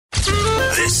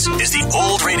This is the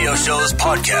Old Radio Show's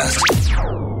podcast.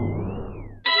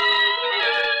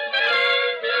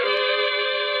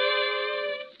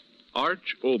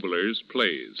 Arch Oboler's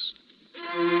Plays.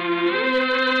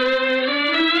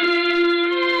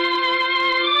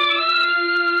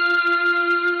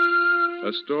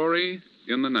 A Story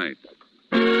in the Night.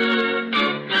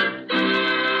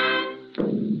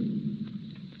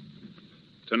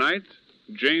 Tonight,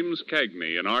 James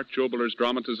Cagney in Arch Oboler's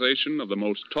dramatization of the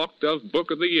most talked-of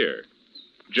book of the year,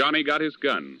 Johnny Got His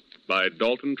Gun, by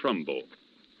Dalton Trumbull.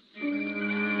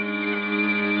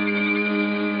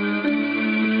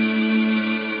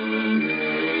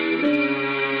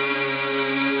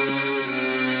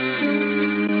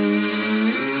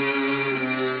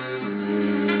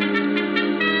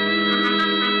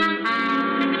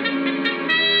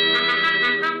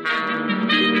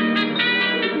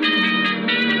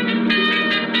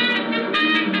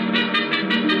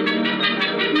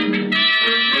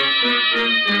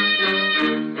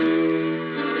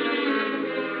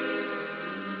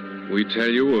 We tell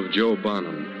you of Joe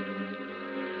Bonham.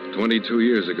 22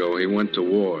 years ago, he went to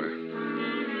war.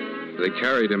 They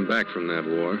carried him back from that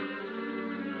war.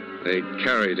 They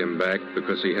carried him back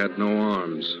because he had no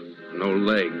arms, no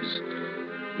legs,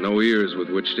 no ears with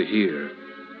which to hear,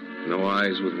 no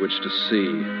eyes with which to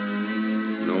see,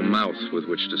 no mouth with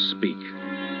which to speak.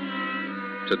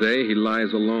 Today, he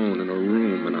lies alone in a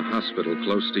room in a hospital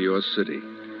close to your city.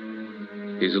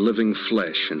 He's living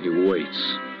flesh, and he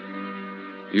waits.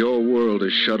 Your world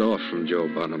is shut off from Joe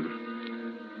Bonham.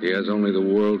 He has only the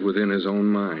world within his own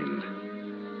mind.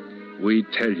 We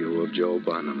tell you of Joe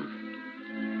Bonham.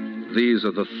 These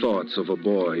are the thoughts of a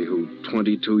boy who,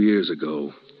 22 years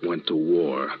ago, went to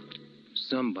war.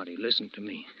 Somebody listen to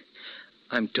me.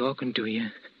 I'm talking to you.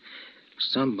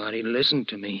 Somebody listen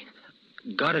to me.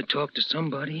 Gotta talk to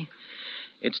somebody.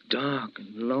 It's dark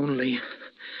and lonely.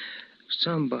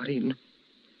 Somebody...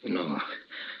 No.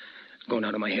 It's going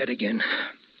out of my head again.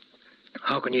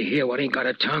 How can you hear what ain't got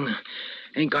a tongue,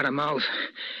 ain't got a mouth,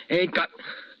 ain't got...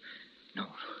 No,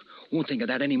 won't think of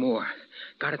that anymore.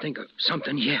 Gotta think of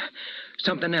something, yeah,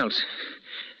 something else.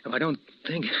 If I don't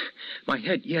think, my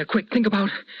head, yeah, quick, think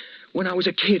about when I was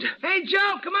a kid. Hey,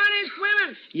 Joe, come on in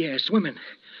swimming. Yeah, swimming.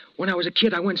 When I was a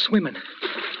kid, I went swimming.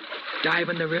 Dive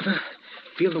in the river,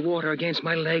 feel the water against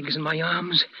my legs and my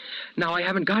arms. Now I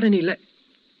haven't got any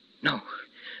No,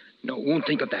 won't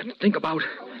think of that. Think about...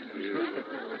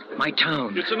 my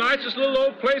town. It's the nicest little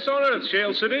old place on earth,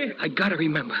 Shale City. I gotta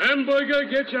remember. Hamburger,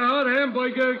 get your hot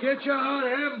hamburger, get your hot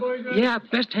hamburger. Yeah,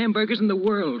 best hamburgers in the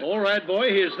world. All right, boy,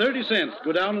 here's 30 cents.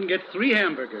 Go down and get 3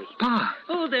 hamburgers. Pa.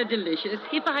 Oh, they're delicious.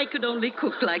 If I could only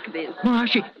cook like this. Ma,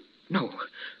 No,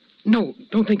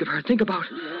 don't think of her. Think about...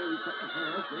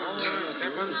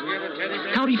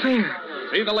 County Fair.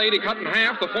 See the lady cut in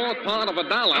half, the fourth part of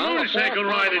 $1. On a second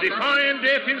rider, defying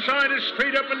death inside a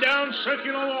straight up and down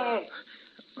circular wall.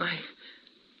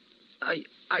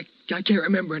 I can't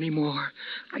remember anymore.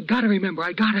 I gotta remember.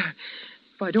 If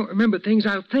I don't remember things,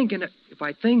 I'll think, and if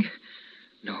I think...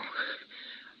 No.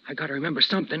 I gotta remember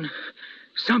something.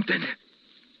 Something.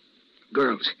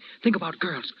 Girls. Think about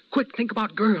girls. Quick, think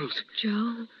about girls.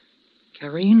 Joe.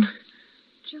 Karine?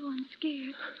 Joe, I'm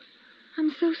scared.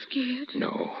 I'm so scared.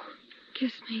 No.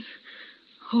 Kiss me.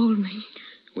 Hold me.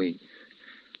 We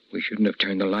shouldn't have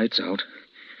turned the lights out.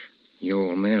 Your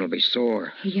old man will be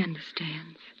sore. He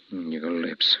understands. Your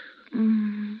lips.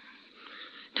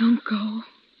 Don't go.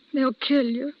 They'll kill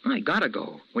you. I gotta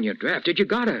go. When you're drafted, you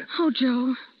gotta. Oh,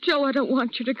 Joe. Joe, I don't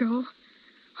want you to go.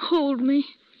 Hold me.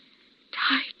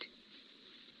 Tight.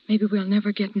 Maybe we'll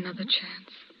never get another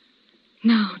chance.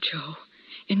 Now, Joe.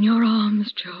 In your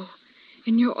arms, Joe.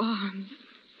 In your arms.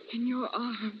 In your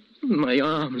arms. My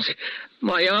arms.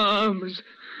 My arms.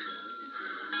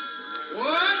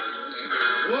 What?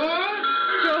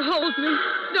 Joe, hold me.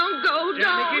 Don't go,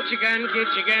 Johnny, don't. get your gun, get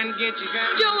your gun, get your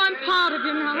gun. Joe, I'm part of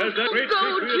you now. There's that Don't great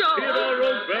go, Joe. Theodore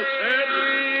Roosevelt said.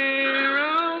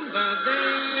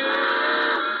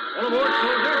 All aboard,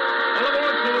 soldier. All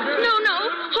aboard, soldier. No.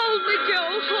 Hold me, Joe.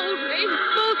 Hold me.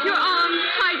 Both your arms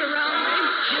tight around me.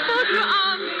 Both your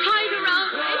arms tight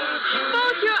around me.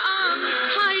 Both your arms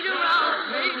tight around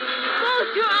me.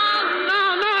 Both your arms.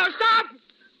 No, stop!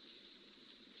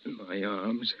 My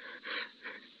arms.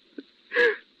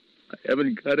 I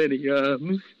haven't got any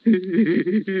arms.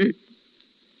 You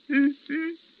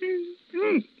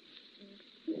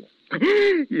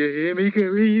hear me,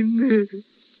 Karine?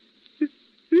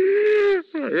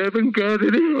 I haven't got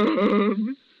any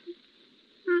arms.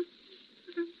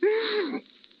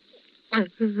 I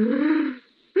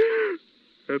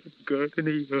haven't got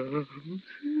any arms.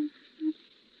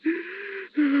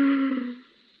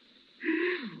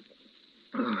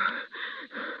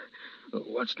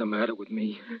 What's the matter with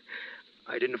me?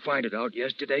 I didn't find it out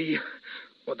yesterday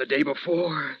or the day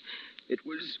before. It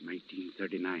was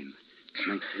 1939,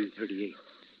 1938,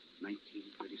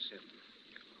 1937.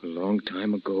 a long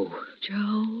time ago.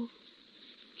 Joe.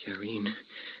 Karine,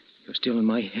 you're still in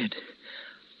my head.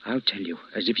 I'll tell you,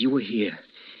 as if you were here.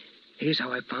 Here's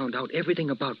how I found out everything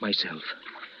about myself.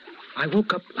 I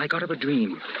woke up like out of a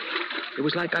dream. It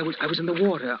was like I was in the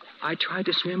water. I tried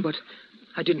to swim, but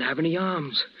I didn't have any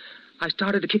arms. I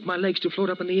started to kick my legs to float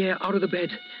up in the air out of the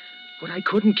bed, but I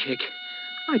couldn't kick.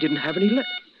 I didn't have any legs.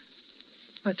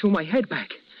 I threw my head back.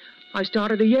 I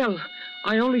started to yell.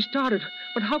 I only started.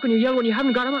 But how can you yell when you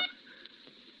haven't got him?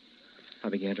 I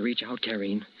began to reach out,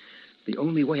 Karine. The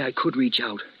only way I could reach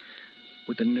out.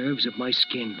 With the nerves of my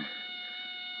skin.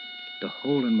 The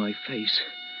hole in my face.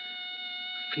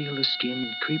 Feel the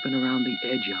skin creeping around the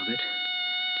edge of it.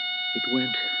 It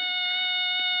went.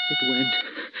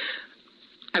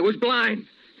 I was blind.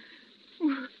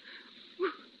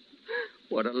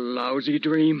 What a lousy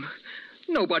dream.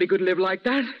 Nobody could live like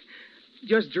that.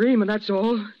 Just dreaming, that's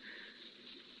all.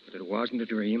 But it wasn't a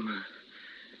dream.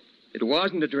 It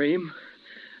wasn't a dream.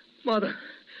 Mother,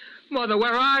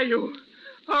 where are you?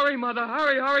 Hurry, Mother,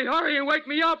 hurry, and wake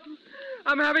me up.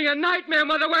 I'm having a nightmare,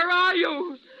 Mother, where are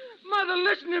you? Mother,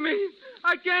 listen to me.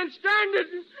 I can't stand it.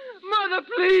 Mother,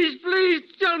 please,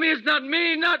 tell me it's not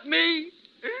me. Not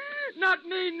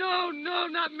me, no,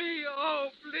 not me. Oh,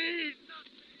 please, not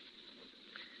me.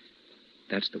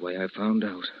 That's the way I found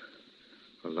out.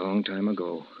 A long time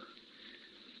ago.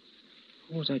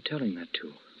 Who was I telling that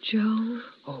to? Joe.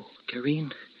 Oh,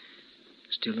 Karine.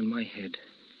 Still in my head.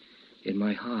 In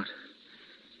my heart.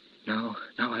 Now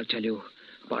I'll tell you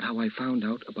about how I found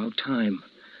out about time.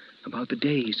 About the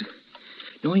days.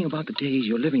 Knowing about the days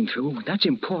you're living through, that's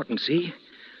important, see?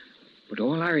 But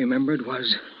all I remembered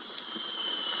was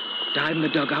dive in the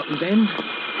dugout and then...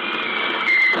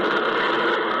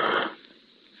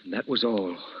 And that was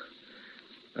all.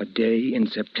 A day in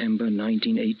September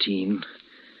 1918.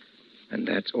 And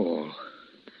that's all.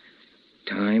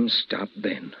 Time stopped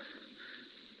then.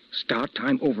 Start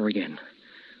time over again.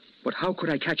 But how could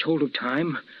I catch hold of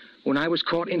time when I was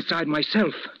caught inside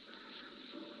myself?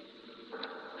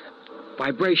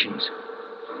 Vibrations.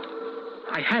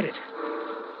 I had it.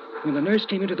 When the nurse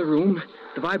came into the room,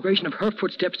 the vibration of her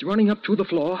footsteps running up through the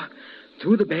floor,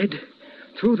 through the bed,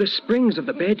 through the springs of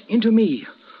the bed, into me.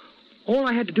 All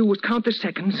I had to do was count the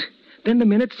seconds, then the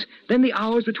minutes, then the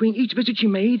hours between each visit she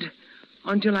made,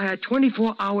 until I had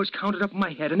 24 hours counted up in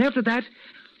my head. And after that,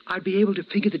 I'd be able to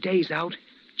figure the days out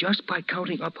just by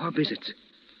counting up her visits.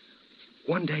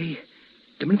 One day,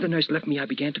 the minute the nurse left me, I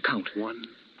began to count. 1,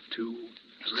 2,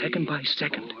 3, second by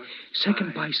second, 4, second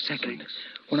 5, by second. 6,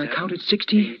 when 7, I counted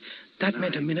 60, 8, that 9,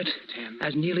 meant a minute, 10,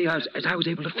 as nearly as I was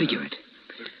able to figure it.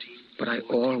 13, But I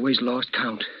always lost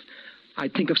count.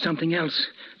 I'd think of something else,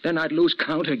 then I'd lose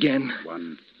count again.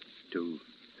 1, 2,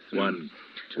 3, 1,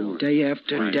 2, day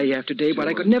after 5, day after day, but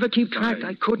I could never keep track.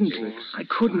 I couldn't.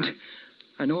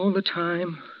 And all the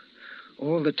time,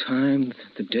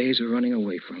 the days were running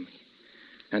away from me.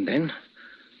 And then,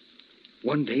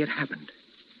 one day it happened.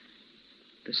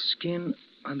 The skin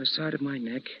on the side of my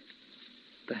neck,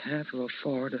 the half of a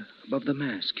forehead above the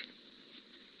mask.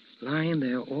 Lying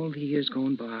there all the years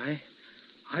gone by,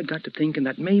 I got to thinking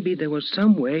that maybe there was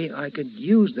some way I could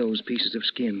use those pieces of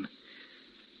skin.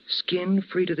 Skin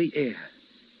free to the air.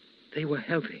 They were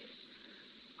healthy.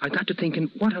 I got to thinking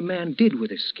what a man did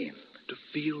with his skin. To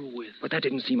feel with. But that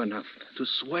didn't seem enough. To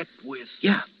sweat with.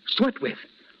 Yeah, sweat with.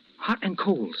 Hot and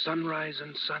cold. Sunrise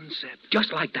and sunset.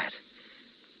 Just like that.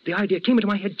 The idea came into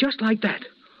my head just like that.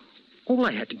 All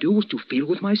I had to do was to feel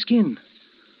with my skin.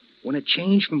 When it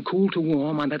changed from cool to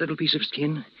warm on that little piece of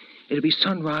skin, it'd be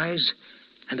sunrise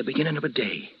and the beginning of a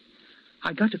day.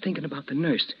 I got to thinking about the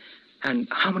nurse and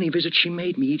how many visits she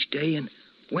made me each day and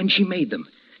when she made them.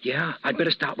 Yeah, I'd better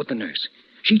start with the nurse.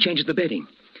 She changes the bedding.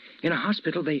 In a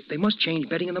hospital, they must change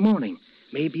bedding in the morning,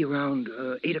 maybe around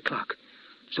 8 o'clock.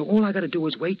 So all I got to do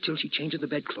is wait till she changes the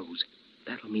bedclothes.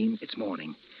 That'll mean it's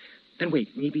morning. Then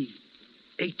wait, maybe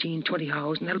 18, 20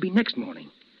 hours, and that'll be next morning.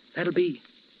 That'll be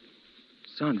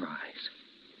sunrise.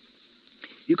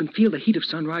 You can feel the heat of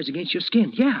sunrise against your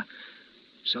skin, yeah.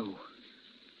 So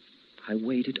I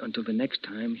waited until the next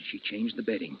time she changed the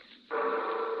bedding.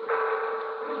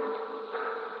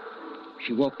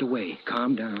 She walked away.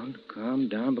 Calm down,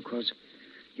 because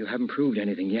you haven't proved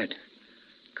anything yet.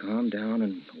 Calm down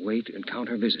and wait and count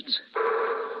her visits.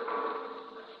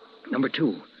 Number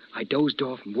 2, I dozed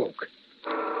off and woke.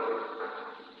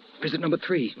 Visit number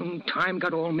 3, time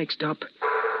got all mixed up.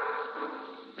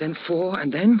 Then 4,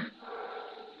 and then...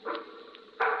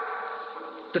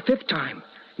 The 5th time,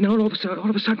 And then all of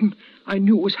a sudden, I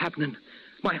knew it was happening.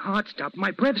 My heart stopped.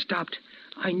 My breath stopped.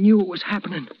 I knew it was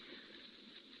happening.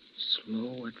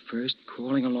 Slow at first,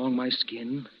 crawling along my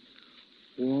skin.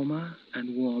 Warmer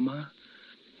and warmer.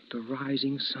 The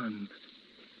rising sun.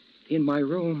 In my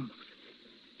room.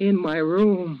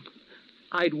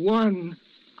 I'd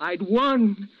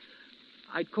won.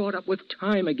 I'd caught up with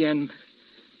time again.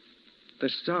 The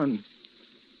sun.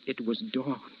 It was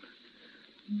dawn.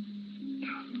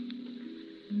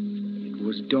 It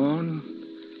was dawn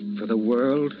for the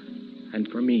world and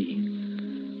for me.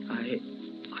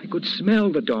 I could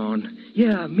smell the dawn.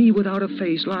 Yeah, me without a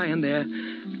face lying there,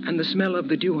 and the smell of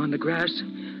the dew on the grass,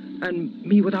 and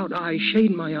me without eyes,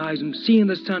 shading my eyes and seeing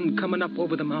the sun coming up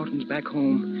over the mountains back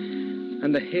home,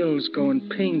 and the hills going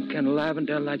pink and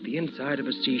lavender like the inside of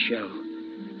a seashell.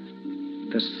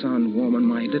 The sun warming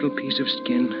my little piece of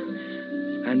skin,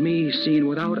 and me seeing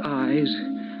without eyes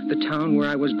the town where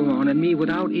I was born, and me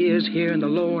without ears hearing the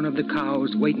lowing of the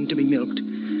cows waiting to be milked,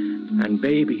 and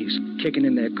babies kicking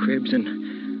in their cribs and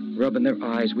rubbing their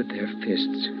eyes with their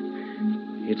fists.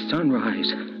 It's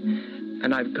sunrise,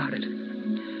 and I've got it.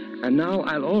 And now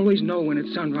I'll always know when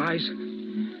it's sunrise,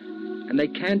 and they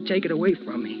can't take it away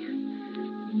from me.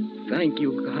 Thank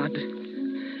you, God.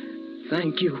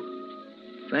 Thank you.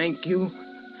 Thank you.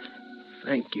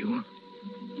 Thank you.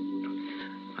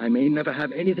 I may never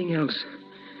have anything else,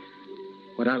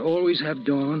 but I'll always have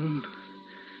dawn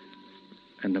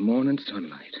and the morning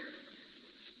sunlight.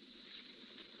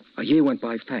 A year went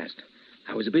by fast.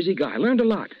 I was a busy guy. I learned a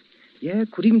lot. Yeah,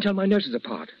 could even tell my nurses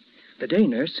apart. The day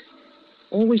nurse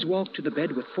always walked to the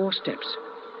bed with 4 steps.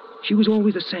 She was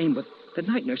always the same, but the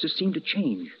night nurses seemed to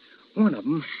change. One of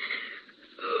them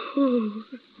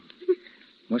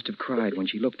must have cried when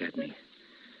she looked at me.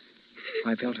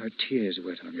 I felt her tears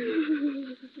wet on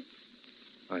me.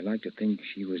 I like to think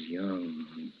she was young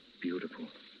and beautiful.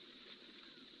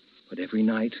 But every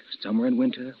night, summer and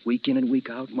winter, week in and week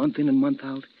out, month in and month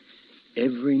out,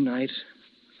 every night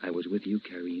I was with you,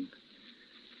 Karine.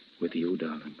 With you,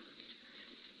 darling.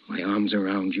 My arms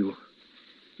around you,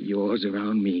 yours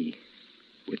around me.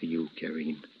 With you,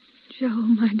 Karine. Joe,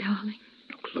 my darling.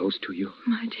 Close to you.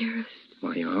 My dearest.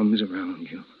 My arms around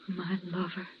you. My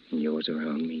lover. Yours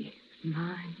around me.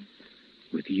 Mine.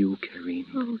 With you, Karine.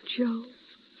 Oh, Joe.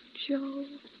 Joe.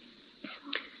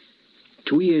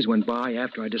 2 years went by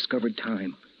after I discovered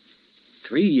time.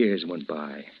 3 years went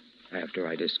by after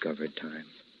I discovered time.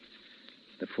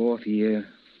 The 4th year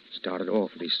started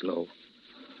awfully slow.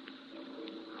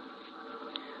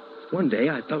 One day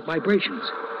I felt vibrations.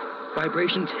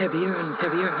 Vibrations heavier and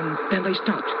heavier, and then they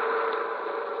stopped.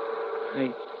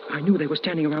 I knew they were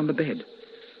standing around the bed.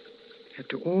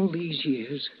 After all these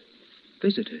years,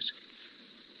 visitors.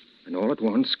 And all at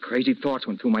once, crazy thoughts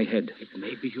went through my head. It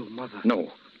may be your mother.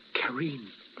 No. Karine.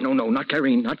 No, not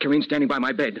Karine. Not Karine standing by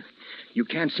my bed. You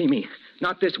can't see me.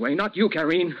 Not this way. Not you,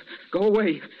 Karine. Go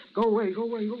away. Go away. Go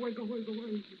away. Go away. Go away. Go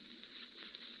away.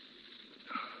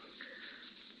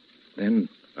 Then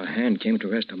a hand came to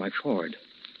rest on my forehead.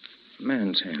 A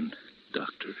man's hand.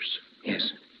 Doctors.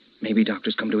 Yes. Maybe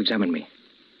doctors come to examine me.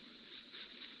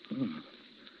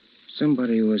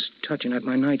 Somebody was touching at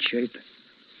my nightshirt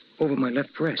over my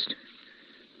left breast.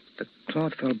 The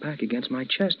cloth fell back against my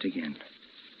chest again.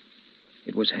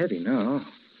 It was heavy now,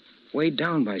 weighed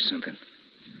down by something.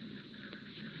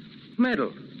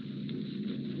 Medal.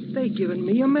 They given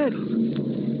me a medal.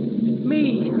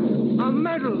 Me, a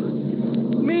medal.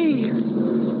 Me,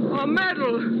 a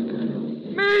medal.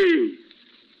 Me!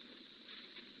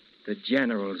 The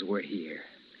generals were here,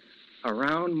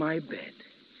 around my bed.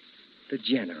 The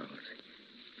generals.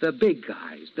 The big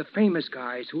guys, the famous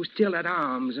guys who still had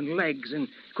arms and legs and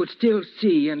could still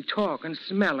see and talk and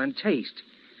smell and taste.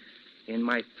 In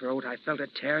my throat, I felt a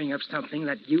tearing of something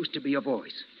that used to be a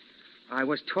voice. I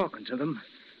was talking to them,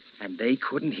 and they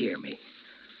couldn't hear me.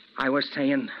 I was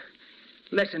saying,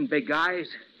 listen, big guys,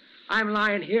 I'm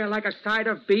lying here like a side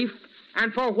of beef,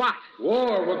 and for what?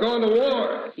 War. We're going to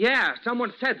war. Yeah,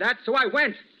 someone said that, so I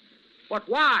went. But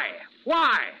why?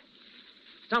 Why?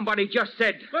 Somebody just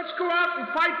said... Let's go out and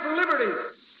fight for liberty.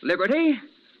 Liberty?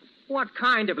 What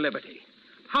kind of liberty?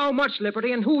 How much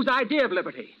liberty and whose idea of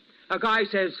liberty? A guy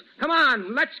says, come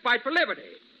on, let's fight for liberty.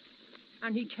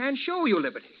 And he can't show you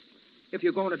liberty. If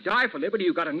you're going to die for liberty,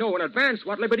 you've got to know in advance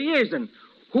what liberty is and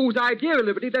whose idea of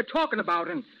liberty they're talking about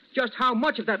and just how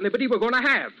much of that liberty we're going to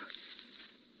have.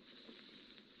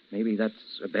 Maybe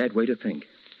that's a bad way to think.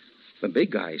 The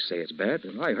big guys say it's bad,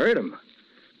 and I heard them.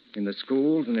 In the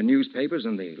schools and the newspapers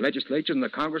and the legislatures and the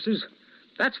congresses,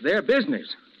 that's their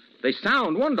business. They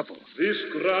sound wonderful. This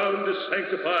ground is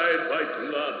sanctified by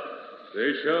blood.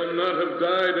 They shall not have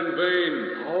died in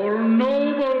vain. Our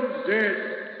noble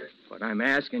dead. But I'm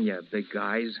asking you, big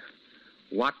guys,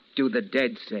 what do the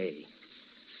dead say?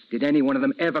 Did any one of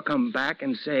them ever come back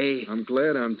and say... I'm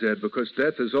glad I'm dead, because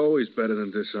death is always better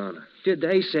than dishonor. Did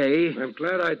they say... I'm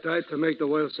glad I died to make the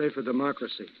world safe for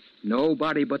democracy.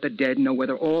 Nobody but the dead know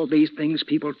whether all these things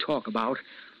people talk about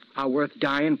are worth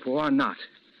dying for or not.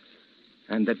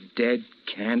 And the dead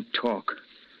can't talk.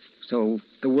 So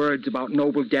the words about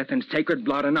noble death and sacred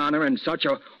blood and honor and such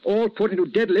are all put into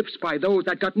dead lips by those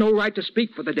that got no right to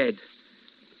speak for the dead.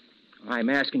 I'm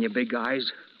asking you, big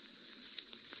guys,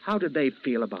 how did they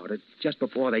feel about it just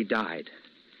before they died?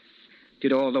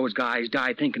 Did all those guys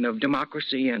die thinking of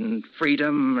democracy and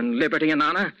freedom and liberty and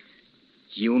honor?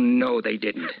 You know they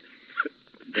didn't.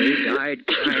 They died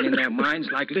crying in their minds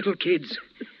like little kids.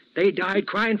 They died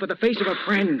crying for the face of a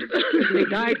friend. They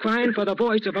died crying for the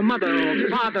voice of a mother or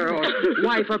father or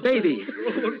wife or baby.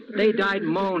 They died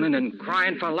moaning and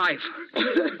crying for life.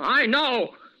 I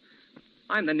know.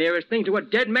 I'm the nearest thing to a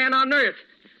dead man on earth.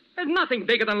 There's nothing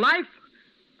bigger than life.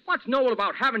 What's noble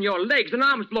about having your legs and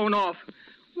arms blown off?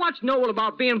 What's noble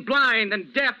about being blind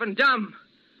and deaf and dumb?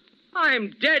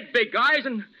 I'm dead, big guys,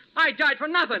 and I died for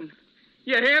nothing.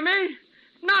 You hear me?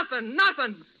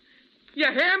 Nothing. You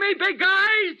hear me, big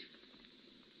guys?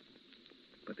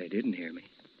 But they didn't hear me.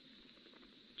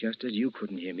 Just as you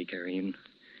couldn't hear me, Kareem,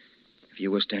 if you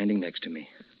were standing next to me.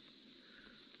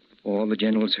 All the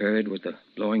generals heard was the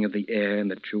blowing of the air in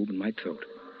the tube in my throat.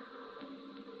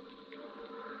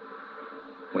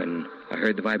 When I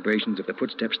heard the vibrations of the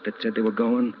footsteps that said they were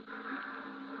going,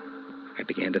 I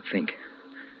began to think.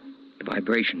 The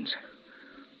vibrations.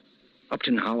 Up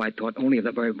to now, I thought only of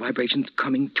the vibrations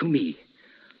coming to me.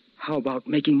 How about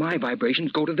making my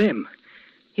vibrations go to them?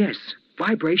 Yes,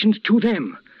 vibrations to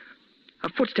them. A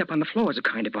footstep on the floor is a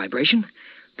kind of vibration.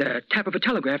 The tap of a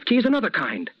telegraph key is another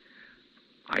kind.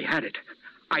 I had it.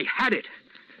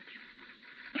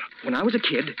 When I was a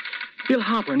kid, Bill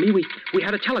Harper and me, we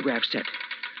had a telegraph set.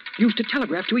 Used to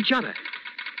telegraph to each other.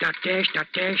 Dot dash, dot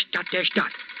dash, dot dash,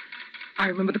 dot. I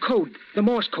remember the code, the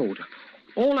Morse code.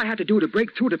 All I had to do to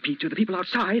break through to the people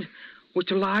outside was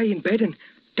to lie in bed and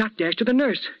dot dash to the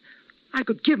nurse. I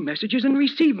could give messages and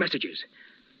receive messages.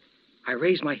 I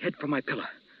raised my head from my pillow.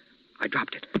 I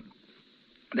dropped it.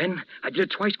 Then I did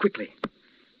it twice quickly.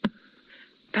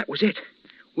 That was it.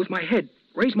 With my head,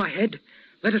 raise my head,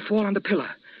 let it fall on the pillow.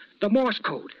 The Morse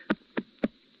code.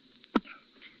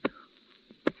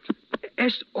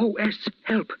 SOS,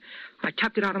 help. I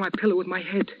tapped it out of my pillow with my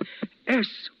head.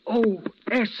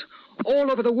 SOS. All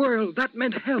over the world, that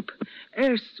meant help.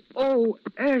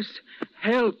 SOS.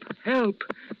 Help.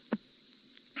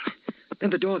 Then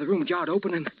the door of the room jarred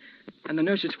open, and the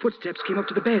nurse's footsteps came up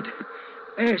to the bed.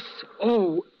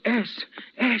 SOS.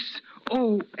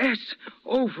 SOS.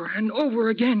 Over and over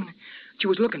again. She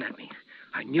was looking at me.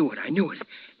 I knew it.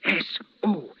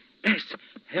 SOS.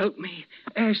 Help me.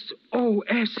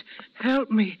 SOS.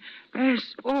 Help me.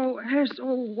 SOS.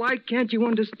 Oh, why can't you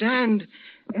understand?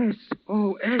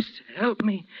 SOS. Help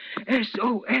me.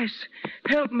 SOS.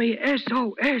 Help me.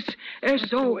 SOS.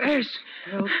 SOS.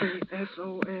 Help me.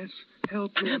 SOS.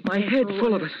 Help me. My head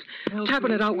full of it.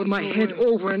 Tapping it out with my head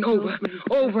over and over.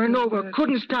 Over and over.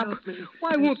 Couldn't stop.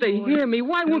 Why won't they hear me?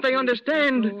 Why won't they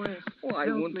understand? Why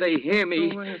won't they hear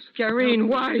me? Karine,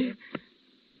 why?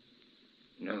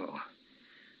 No.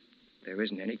 There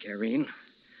isn't any, Karine.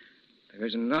 There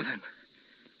isn't nothing.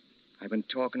 I've been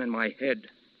talking in my head.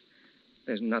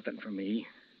 There's nothing for me.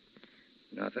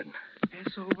 Nothing.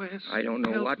 SOS. I don't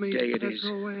know what day it is.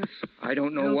 SOS. I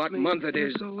don't know what month it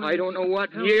is. I don't know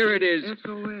what year it is.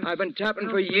 SOS. I've been tapping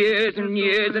for years and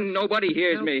years, and nobody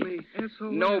hears me.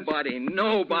 Nobody.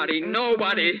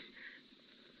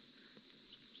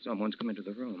 Someone's come into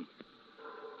the room.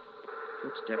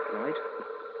 Footstep light.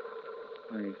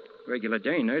 My regular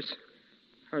day nurse.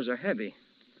 Hers are heavy.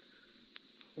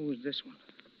 Who is this one?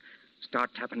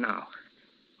 Start tapping now.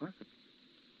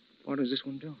 What is this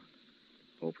one doing?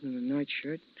 Opening the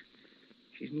nightshirt.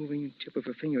 She's moving the tip of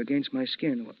her finger against my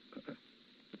skin.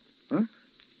 Huh?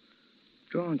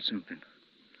 Drawing something.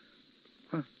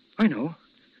 Huh? I know.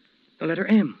 The letter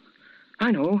M.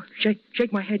 I know.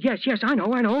 Shake my head. Yes, I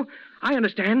know. I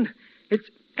understand. It's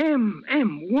M.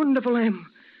 Wonderful M.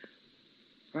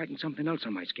 Writing something else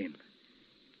on my skin.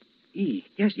 E.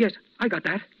 Yes, I got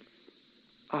that.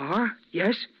 R.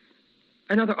 Yes.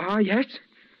 Another R. Yes.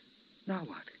 Now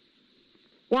what?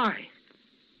 Why?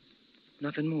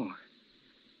 Nothing more.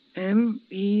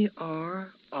 M-E-R-R-Y.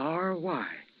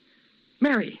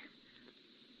 Mary.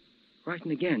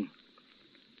 Writing again.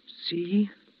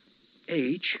 C-H-R-I-S-T-Y.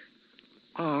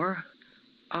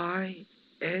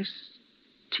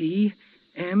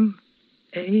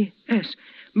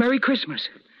 Merry Christmas.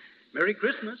 Merry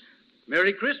Christmas.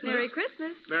 Merry Christmas. Merry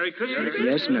Christmas. Merry Christmas.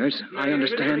 Yes, nurse, I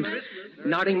understand.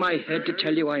 Nodding my head to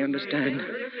tell you I understand.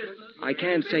 I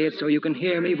can't say it so you can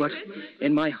hear me, but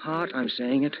in my heart I'm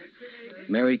saying it.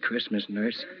 Merry Christmas,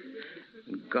 nurse.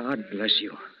 God bless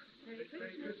you.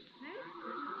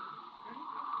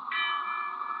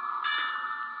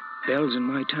 Bells in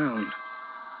my town.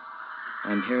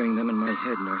 I'm hearing them in my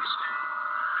head, nurse.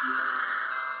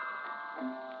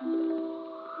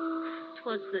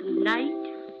 'Twas the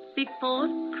night before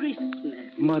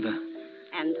Christmas. Mother.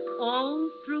 And all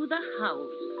through the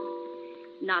house,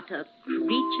 not a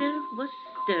creature was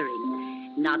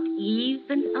stirring, not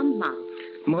even a mouse.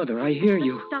 Mother, I hear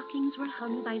you. The stockings were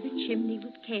hung by the chimney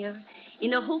with care,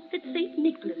 in a hope that St.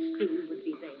 Nicholas soon would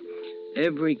be there.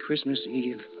 Every Christmas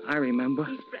Eve, I remember.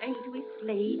 He sprang to his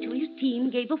sleigh, to his team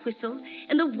gave a whistle,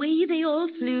 and away they all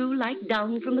flew like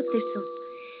down from a thistle.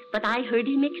 But I heard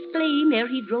him exclaim ere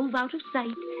he drove out of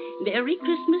sight, Merry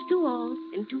Christmas to all,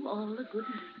 and to all a good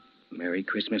night. Merry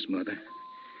Christmas, Mother.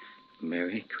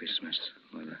 Merry Christmas,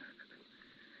 Mother.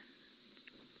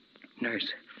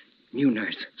 Nurse. New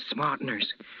nurse. Smart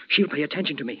nurse. She'll pay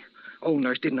attention to me. Old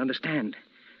nurse didn't understand.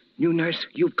 New nurse,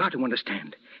 you've got to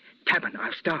understand. Tapping,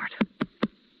 I'll start.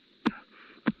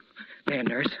 There,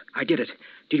 nurse. I did it.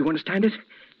 Did you understand it?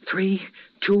 3,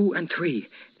 2, and 3.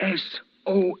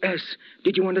 S-O-S.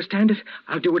 Did you understand it?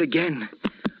 I'll do it again.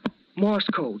 Morse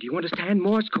code. You understand?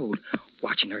 Morse code.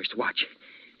 Watch, nurse, watch.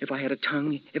 If I had a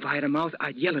tongue, if I had a mouth,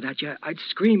 I'd yell it at you. I'd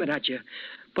scream it at you.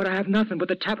 But I have nothing but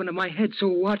the tapping of my head, so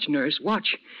watch, nurse,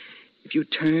 watch. If you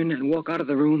turn and walk out of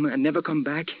the room and never come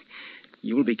back,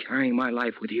 you will be carrying my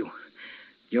life with you.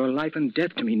 You're life and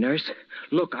death to me, nurse.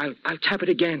 Look, I'll tap it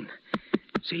again.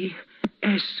 See?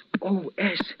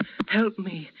 S-O-S. Help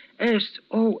me.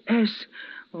 S-O-S.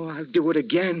 Oh, I'll do it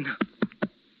again.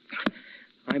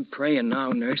 I'm praying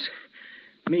now, nurse.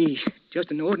 Me, just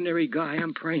an ordinary guy,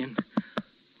 I'm praying.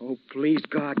 Oh, please,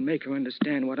 God, make her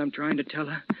understand what I'm trying to tell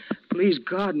her. Please,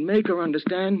 God, make her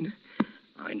understand.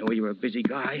 I know you're a busy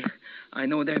guy. I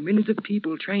know there are millions of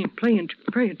people praying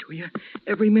to you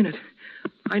every minute.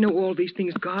 I know all these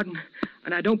things, God,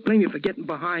 and I don't blame you for getting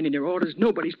behind in your orders.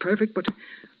 Nobody's perfect, but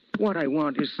what I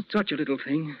want is such a little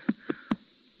thing.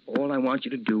 All I want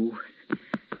you to do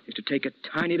is to take a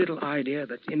tiny little idea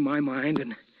that's in my mind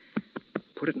and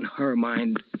put it in her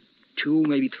mind 2,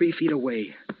 maybe 3 feet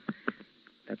away.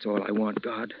 That's all I want,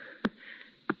 God.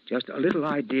 Just a little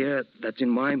idea that's in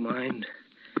my mind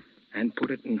and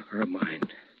put it in her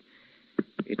mind.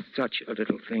 It's such a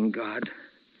little thing, God.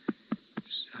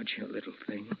 Such a little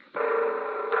thing.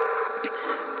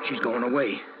 She's going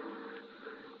away.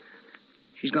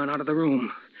 She's gone out of the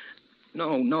room.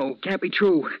 No, can't be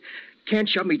true. Can't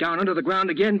shove me down under the ground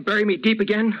again, bury me deep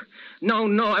again. No,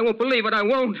 I won't believe it, I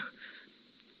won't.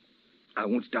 I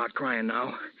won't start crying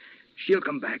now. She'll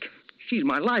come back. She's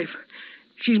my life.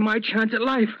 She's my chance at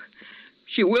life.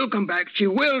 She will come back. She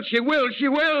will.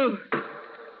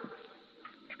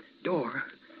 Door.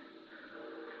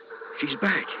 She's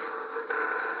back.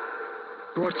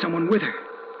 Brought someone with her.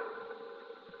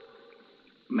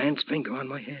 Man's finger on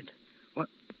my head. What?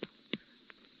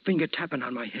 Finger tapping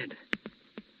on my head.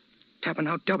 Tapping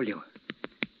out W.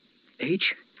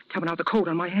 H. Tapping out the code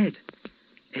on my head.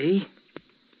 A.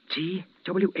 T.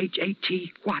 W. H. A.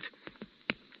 T. What?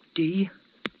 D.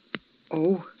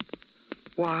 O.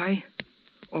 Y.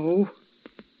 O.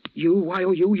 U. Y.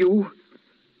 O. U. U.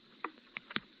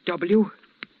 W.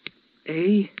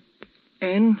 A.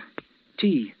 N.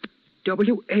 T.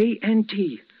 W. A. N.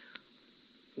 T.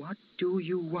 What do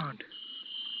you want?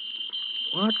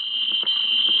 What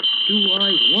do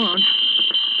I want?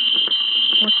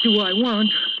 What do I want?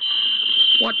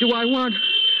 What do I want?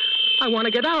 I want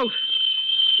to get out.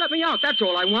 Let me out, that's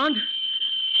all I want.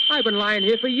 I've been lying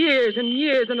here for years and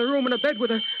years in a room in a bed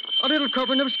with a little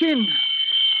covering of skin.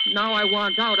 Now I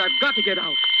want out. I've got to get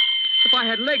out. If I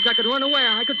had legs, I could run away.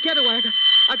 I could get away.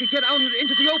 I could get out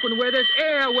into the open where there's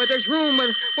air, where there's room,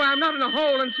 where I'm not in a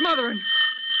hole and smothering.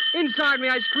 Inside me,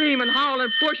 I scream and howl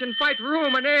and push and fight for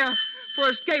room and air, for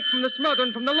escape from the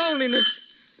smothering, from the loneliness.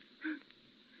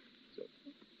 So,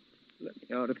 let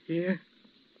me out of here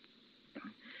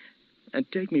and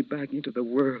take me back into the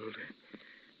world.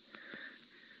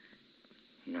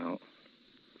 No,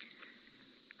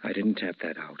 I didn't tap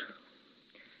that out.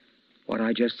 What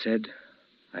I just said,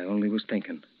 I only was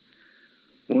thinking.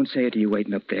 Won't say it to you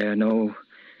waiting up there, no.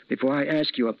 Before I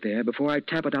ask you up there, before I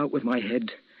tap it out with my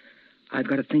head, I've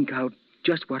got to think out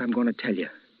just what I'm going to tell you.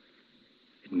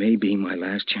 It may be my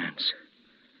last chance.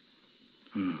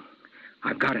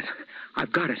 I've got it.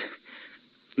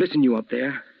 Listen, you up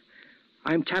there.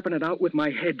 I'm tapping it out with my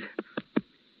head.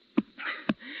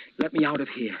 Let me out of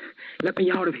here. Let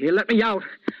me out of here. Let me out.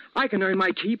 I can earn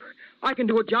my keep. I can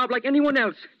do a job like anyone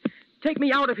else. Take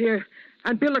me out of here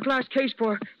and build a glass case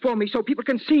for me so people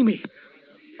can see me.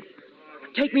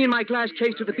 Take me in my glass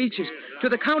case to the beaches, to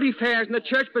the county fairs and the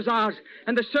church bazaars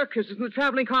and the circuses and the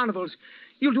traveling carnivals.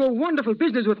 You'll do a wonderful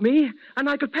business with me, and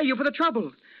I could pay you for the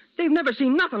trouble. They've never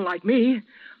seen nothing like me.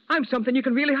 I'm something you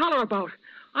can really holler about.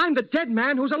 I'm the dead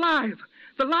man who's alive,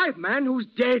 the live man who's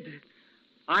dead.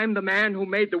 I'm the man who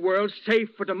made the world safe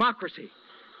for democracy.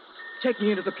 Take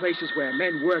me into the places where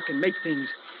men work and make things.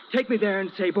 Take me there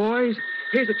and say, boys,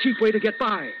 here's a cheap way to get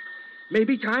by.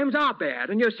 Maybe times are bad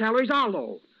and your salaries are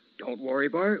low. Don't worry,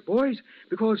 boys,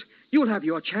 because you'll have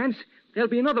your chance. There'll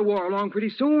be another war along pretty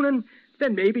soon, and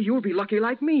then maybe you'll be lucky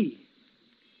like me.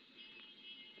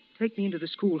 Take me into the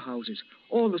schoolhouses,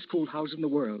 all the schoolhouses in the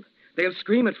world. They'll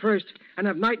scream at first and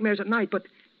have nightmares at night, but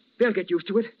they'll get used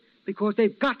to it because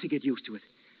they've got to get used to it.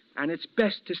 And it's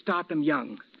best to start them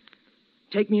young.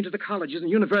 Take me into the colleges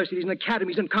and universities and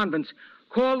academies and convents.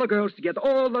 Call the girls together,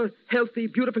 all the healthy,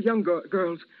 beautiful young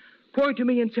girls. Point to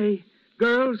me and say,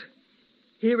 girls,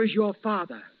 here is your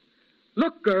father.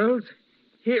 Look, girls,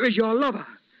 here is your lover.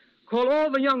 Call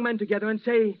all the young men together and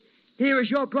say, here is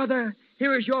your brother,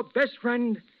 here is your best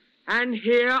friend, and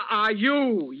here are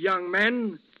you, young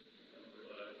men.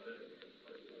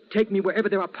 Take me wherever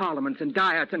there are parliaments and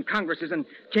diets and congresses and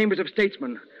chambers of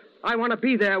statesmen. I want to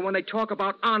be there when they talk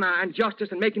about honor and justice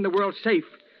and making the world safe.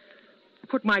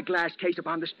 Put my glass case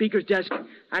upon the speaker's desk,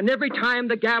 and every time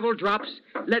the gavel drops,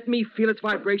 let me feel its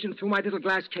vibration through my little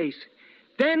glass case.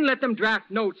 Then let them draft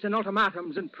notes and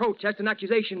ultimatums and protests and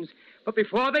accusations. But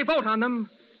before they vote on them,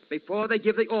 before they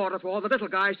give the order for all the little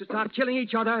guys to start killing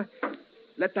each other,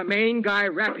 let the main guy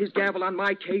rap his gavel on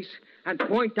my case and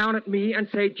point down at me and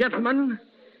say, gentlemen,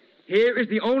 here is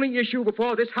the only issue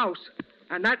before this House,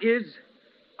 and that is,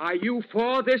 are you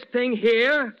for this thing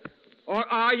here, or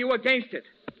are you against it?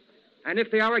 And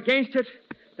if they are against it,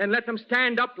 then let them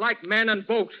stand up like men and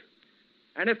vote.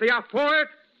 And if they are for it,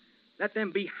 let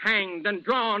them be hanged and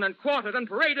drawn and quartered and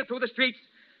paraded through the streets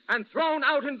and thrown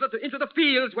out into the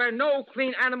fields where no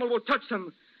clean animal will touch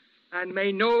them, and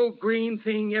may no green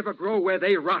thing ever grow where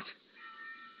they rot.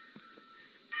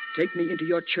 Take me into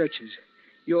your churches,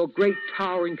 your great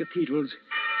towering cathedrals,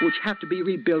 which have to be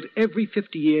rebuilt every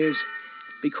 50 years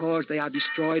because they are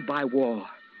destroyed by war.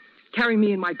 Carry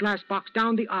me in my glass box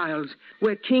down the aisles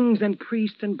where kings and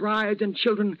priests and brides and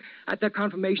children at their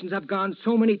confirmations have gone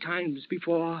so many times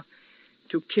before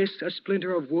to kiss a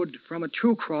splinter of wood from a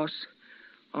true cross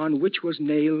on which was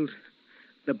nailed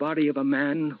the body of a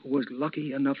man who was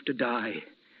lucky enough to die.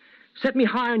 Set me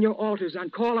high on your altars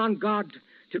and call on God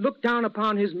to look down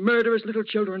upon his murderous little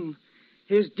children,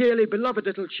 his dearly beloved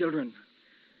little children.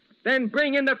 Then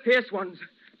bring in the fierce ones,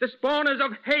 the spawners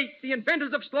of hate, the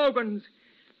inventors of slogans.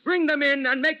 Bring them in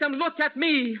and make them look at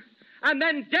me, and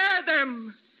then dare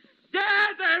them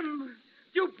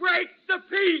to break the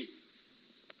peace.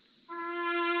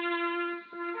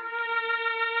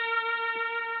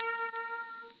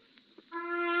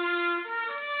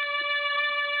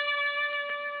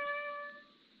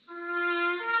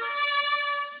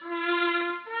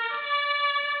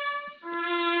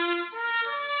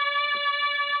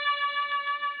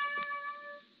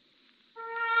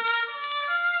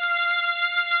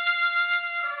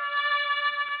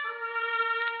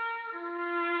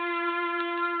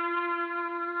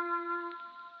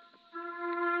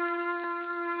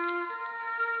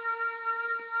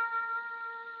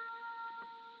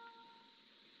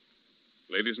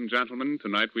 Ladies and gentlemen,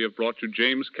 tonight we have brought you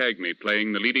James Cagney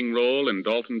playing the leading role in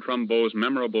Dalton Trumbo's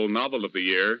memorable novel of the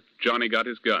year, Johnny Got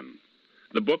His Gun.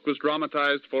 The book was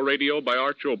dramatized for radio by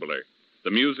Arch Oboler.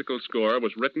 The musical score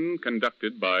was written,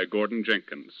 conducted by Gordon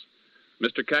Jenkins.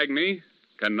 Mr. Cagney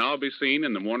can now be seen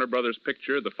in the Warner Brothers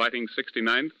picture, The Fighting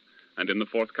 69th, and in the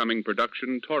forthcoming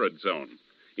production, Torrid Zone.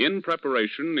 In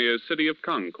preparation is City of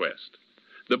Conquest.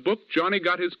 The book, Johnny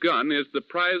Got His Gun, is the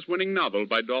prize-winning novel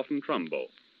by Dalton Trumbo.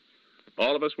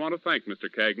 All of us want to thank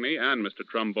Mr. Cagney and Mr.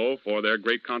 Trumbo for their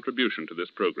great contribution to this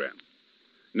program.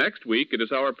 Next week, it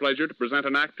is our pleasure to present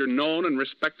an actor known and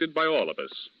respected by all of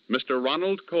us, Mr.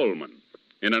 Ronald Colman,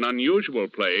 in an unusual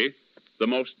play, The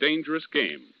Most Dangerous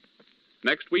Game.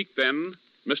 Next week, then,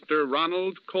 Mr.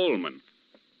 Ronald Colman.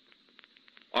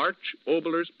 Arch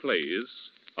Oboler's plays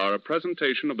are a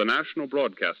presentation of the National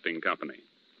Broadcasting Company.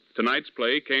 Tonight's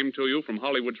play came to you from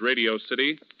Hollywood's Radio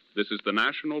City. This is the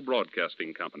National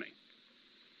Broadcasting Company.